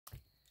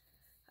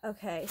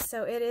Okay,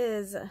 so it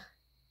is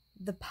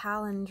the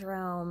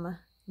palindrome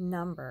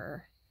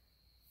number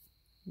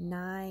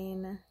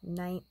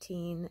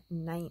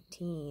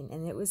 91919,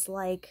 and it was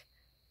like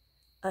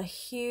a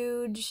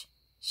huge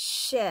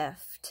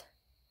shift.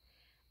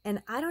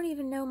 And I don't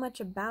even know much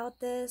about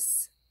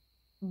this,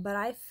 but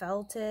I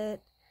felt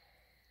it.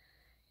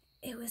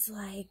 It was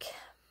like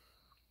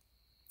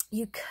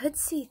you could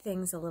see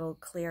things a little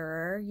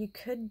clearer, you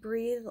could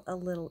breathe a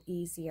little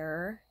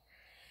easier,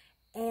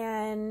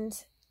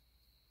 and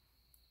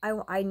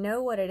I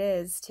know what it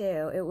is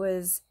too. It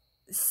was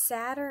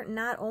Saturn.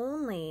 Not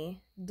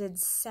only did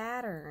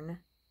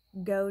Saturn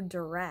go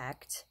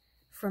direct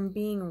from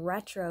being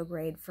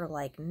retrograde for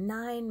like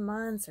 9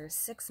 months or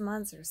 6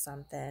 months or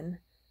something,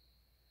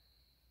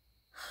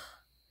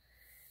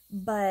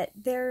 but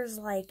there's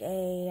like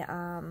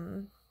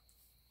there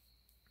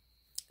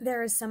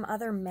is some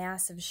other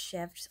massive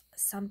shift,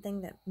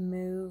 something that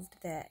moved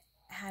that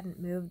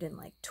hadn't moved in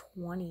like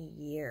 20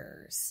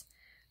 years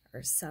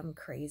or some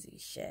crazy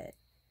shit.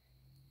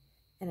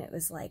 And it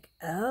was like,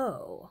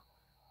 oh,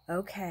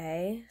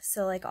 okay.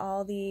 So like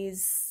all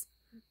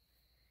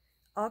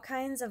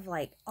kinds of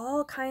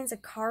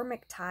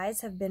karmic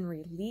ties have been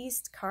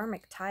released.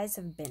 Karmic ties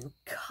have been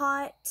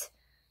cut.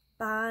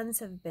 Bonds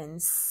have been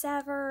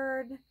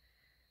severed.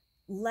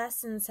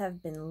 Lessons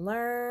have been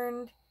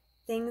learned.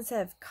 Things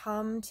have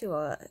come to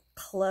a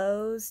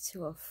close,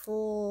 to a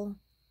full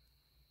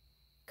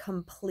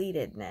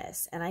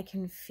completedness. And I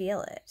can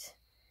feel it.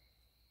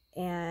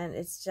 And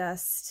it's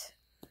just...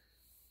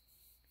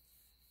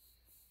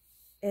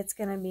 it's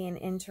going to be an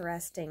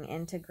interesting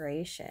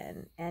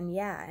integration. And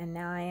yeah, and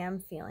now I am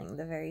feeling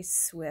the very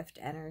swift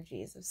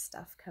energies of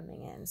stuff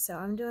coming in. So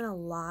I'm doing a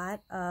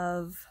lot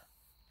of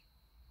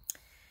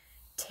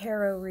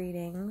tarot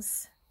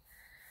readings,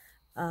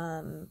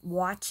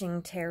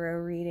 watching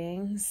tarot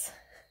readings,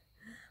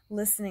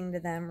 listening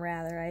to them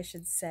rather, I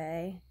should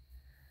say.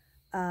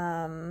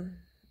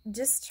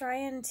 Just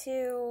trying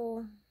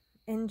to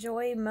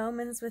enjoy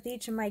moments with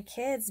each of my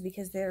kids,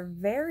 because they're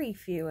very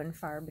few and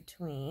far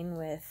between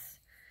with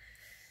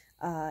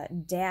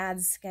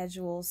dad's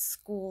schedule,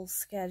 school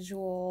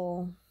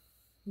schedule.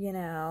 You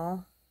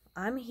know,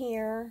 I'm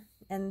here,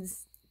 and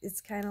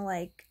it's kind of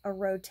like a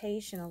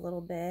rotation a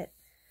little bit.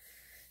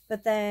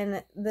 But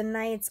then the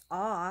nights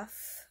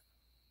off,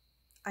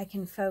 I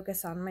can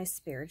focus on my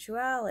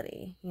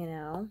spirituality, you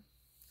know,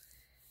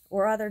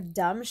 or other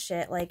dumb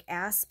shit like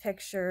ass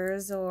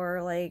pictures,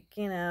 or like,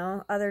 you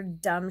know, other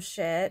dumb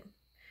shit.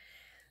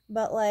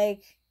 But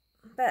I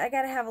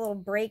gotta have a little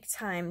break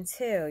time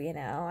too, you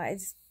know.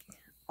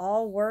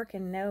 All work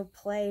and no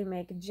play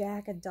make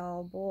Jack a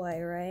dull boy,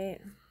 right?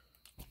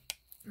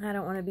 I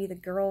don't want to be the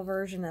girl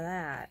version of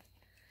that.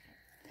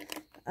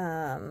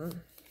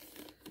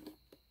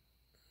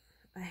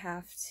 I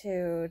have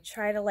to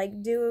try to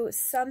like do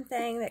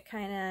something that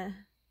kind of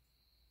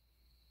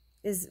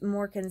is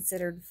more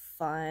considered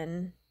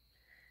fun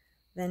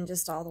than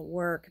just all the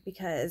work,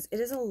 because it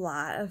is a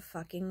lot of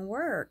fucking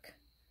work.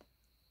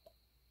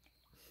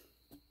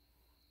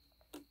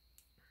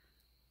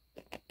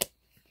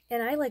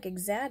 And I like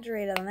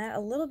exaggerated on that a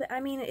little bit. I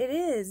mean, it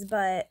is,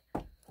 but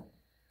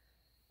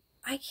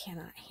I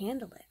cannot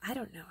handle it. I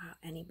don't know how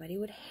anybody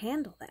would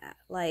handle that.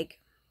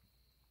 Like,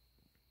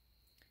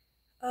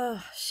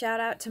 oh, shout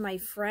out to my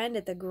friend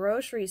at the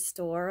grocery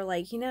store.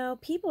 Like, you know,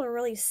 people are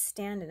really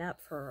standing up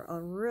for a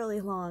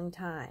really long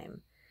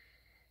time.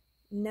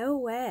 No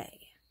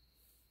way.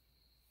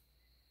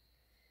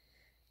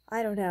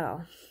 I don't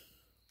know.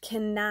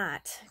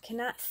 Cannot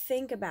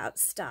think about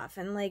stuff.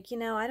 And like, you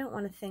know, I don't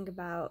want to think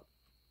about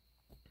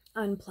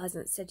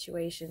unpleasant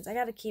situations. I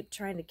got to keep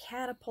trying to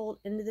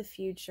catapult into the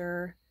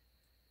future.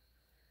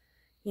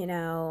 You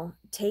know,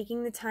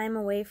 taking the time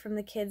away from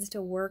the kids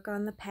to work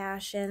on the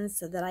passion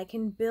so that I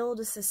can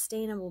build a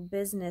sustainable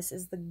business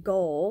is the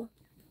goal.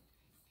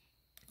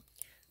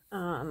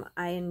 I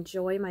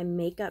enjoy my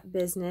makeup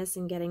business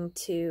and getting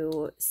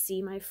to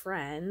see my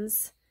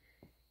friends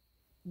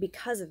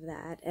because of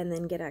that, and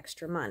then get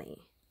extra money.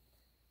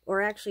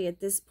 Or actually,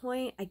 at this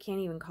point, I can't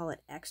even call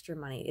it extra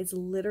money. It's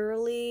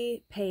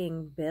literally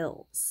paying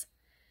bills.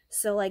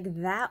 So, like,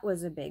 that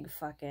was a big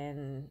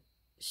fucking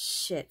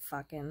shit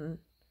fucking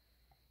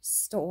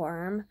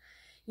storm.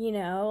 You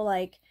know,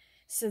 like,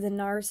 so the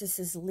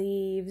narcissist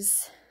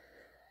leaves,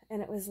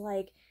 and it was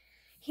like,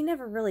 he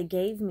never really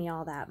gave me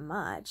all that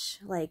much.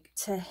 Like,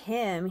 to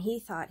him, he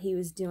thought he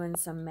was doing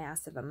some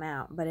massive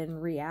amount, but in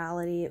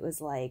reality, it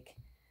was like,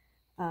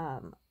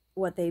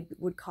 what they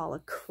would call a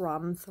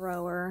crumb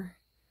thrower.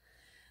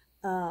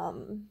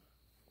 You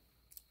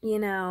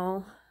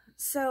know,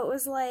 so it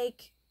was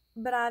like,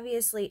 but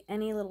obviously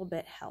any little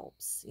bit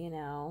helps, you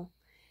know,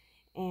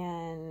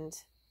 and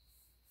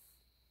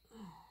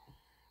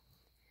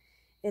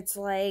it's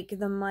like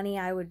the money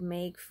I would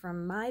make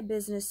from my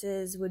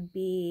businesses would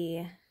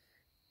be,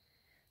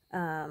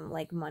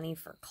 like money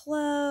for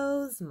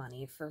clothes,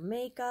 money for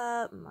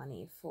makeup,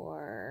 money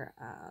for,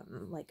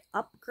 like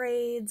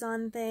upgrades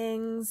on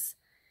things,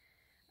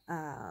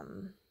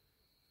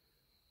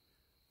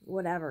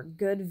 whatever,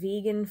 good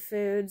vegan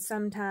food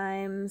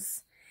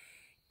sometimes.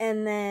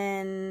 And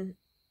then,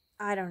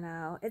 I don't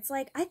know. It's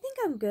like, I think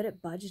I'm good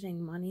at budgeting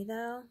money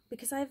though,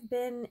 because I've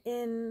been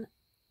in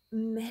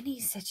many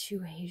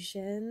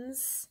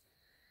situations,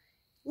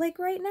 like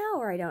right now,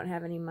 where I don't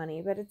have any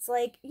money. But it's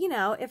like, you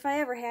know, if I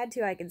ever had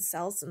to, I could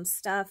sell some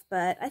stuff.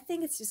 But I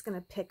think it's just going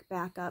to pick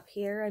back up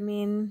here. I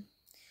mean,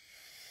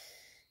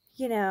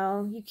 you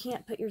know, you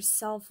can't put your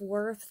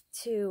self-worth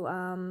to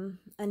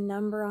a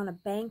number on a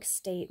bank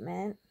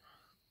statement,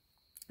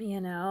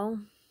 you know.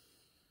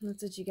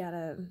 That's what you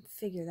gotta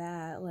figure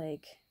that.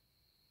 Like,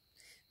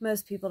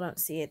 most people don't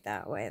see it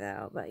that way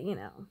though, but you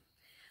know,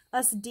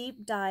 us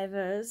deep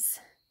divers,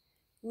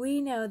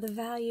 we know the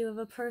value of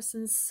a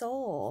person's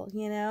soul,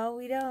 you know.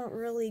 We don't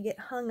really get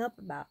hung up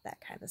about that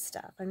kind of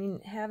stuff. I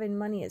mean, having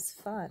money is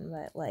fun,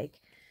 but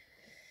like,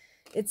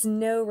 it's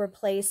no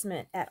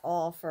replacement at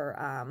all for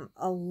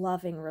a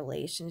loving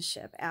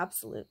relationship.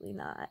 Absolutely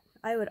not.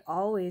 I would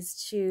always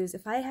choose,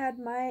 if I had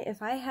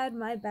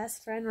my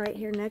best friend right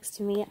here next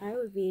to me, I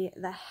would be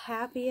the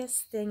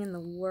happiest thing in the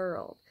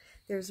world.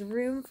 There's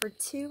room for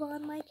 2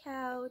 on my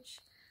couch.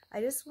 I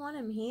just want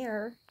him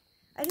here.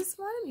 I just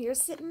want him here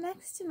sitting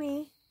next to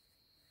me.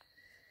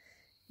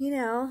 You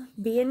know,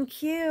 being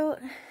cute,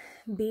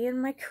 being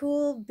my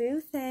cool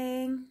boo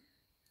thing.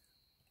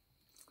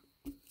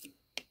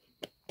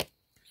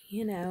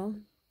 You know,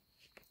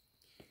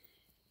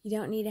 you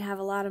don't need to have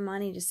a lot of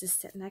money just to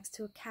sit next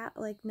to a cat,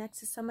 like next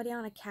to somebody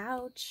on a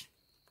couch.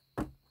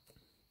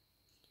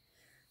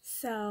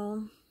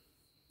 So,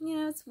 you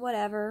know, it's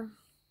whatever.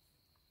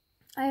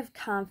 I have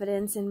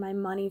confidence in my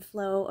money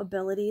flow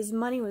abilities.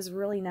 Money was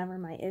really never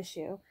my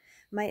issue.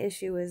 My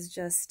issue was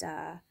just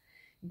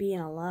being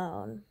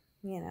alone,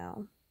 you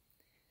know.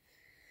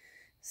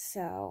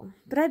 So,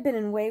 but I've been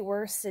in way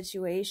worse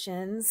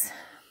situations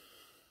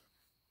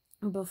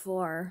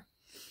before.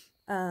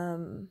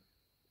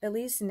 At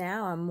least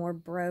now I'm more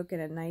broke in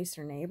a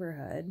nicer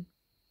neighborhood,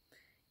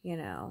 you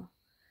know,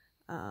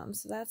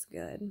 so that's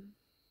good.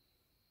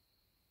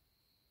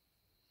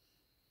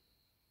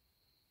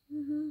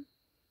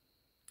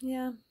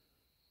 Yeah,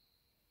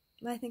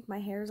 I think my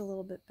hair's a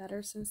little bit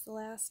better since the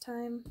last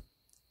time,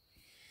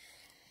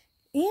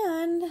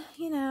 and,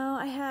 you know,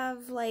 I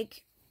have,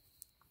 like,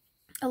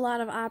 a lot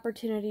of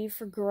opportunity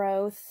for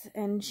growth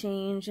and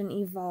change and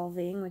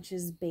evolving, which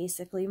is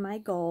basically my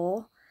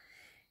goal.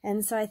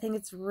 And so I think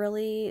it's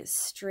really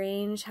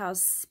strange how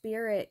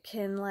spirit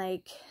can,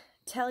 like,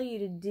 tell you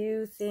to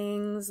do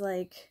things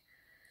like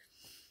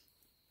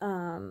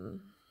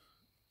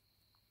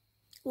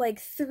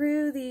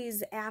through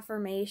these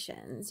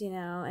affirmations, you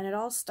know. And it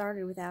all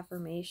started with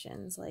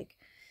affirmations. Like,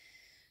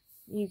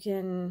 you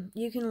can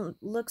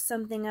look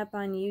something up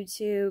on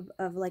YouTube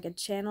of like a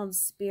channeled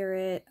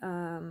spirit,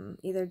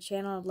 either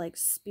channeled like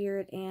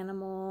spirit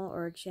animal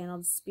or a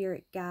channeled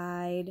spirit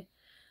guide,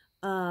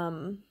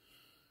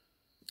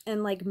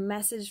 and like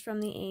message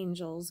from the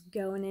angels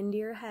going into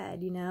your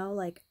head, you know,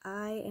 like,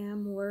 I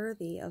am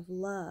worthy of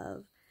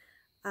love.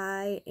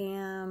 I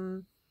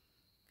am,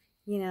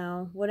 you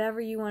know, whatever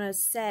you want to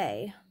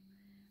say.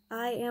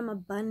 I am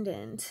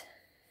abundant,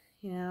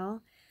 you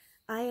know.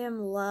 I am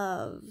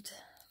loved.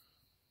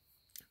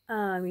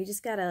 You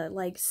just gotta,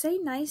 like, say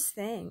nice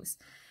things.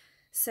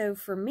 So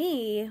for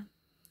me,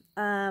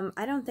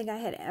 I don't think I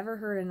had ever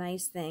heard a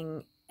nice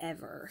thing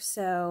ever.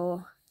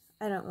 So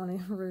I don't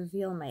want to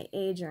reveal my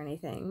age or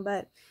anything,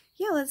 but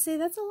yeah, let's say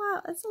that's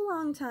a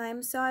long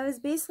time. So I was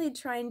basically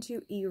trying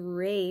to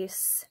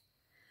erase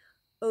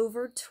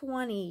over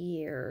 20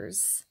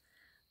 years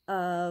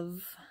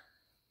of,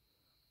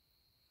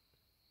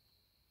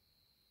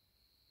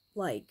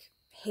 like,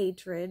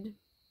 hatred,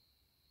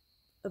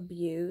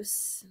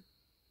 abuse,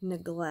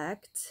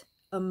 neglect,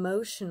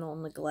 emotional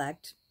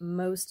neglect,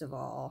 most of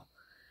all.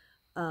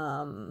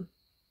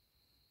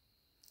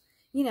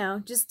 You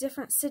know, just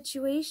different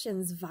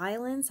situations,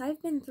 violence.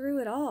 I've been through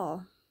it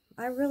all.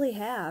 I really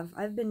have.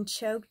 I've been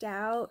choked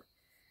out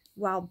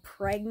while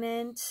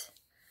pregnant.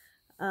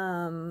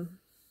 I've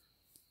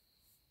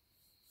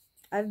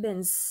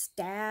been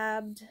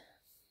stabbed.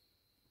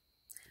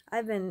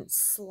 I've been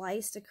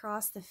sliced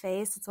across the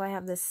face. That's why I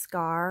have this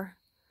scar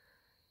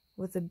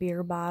with a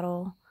beer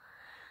bottle.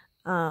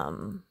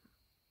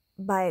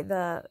 By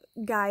the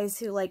guys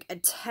who, like,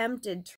 attempted to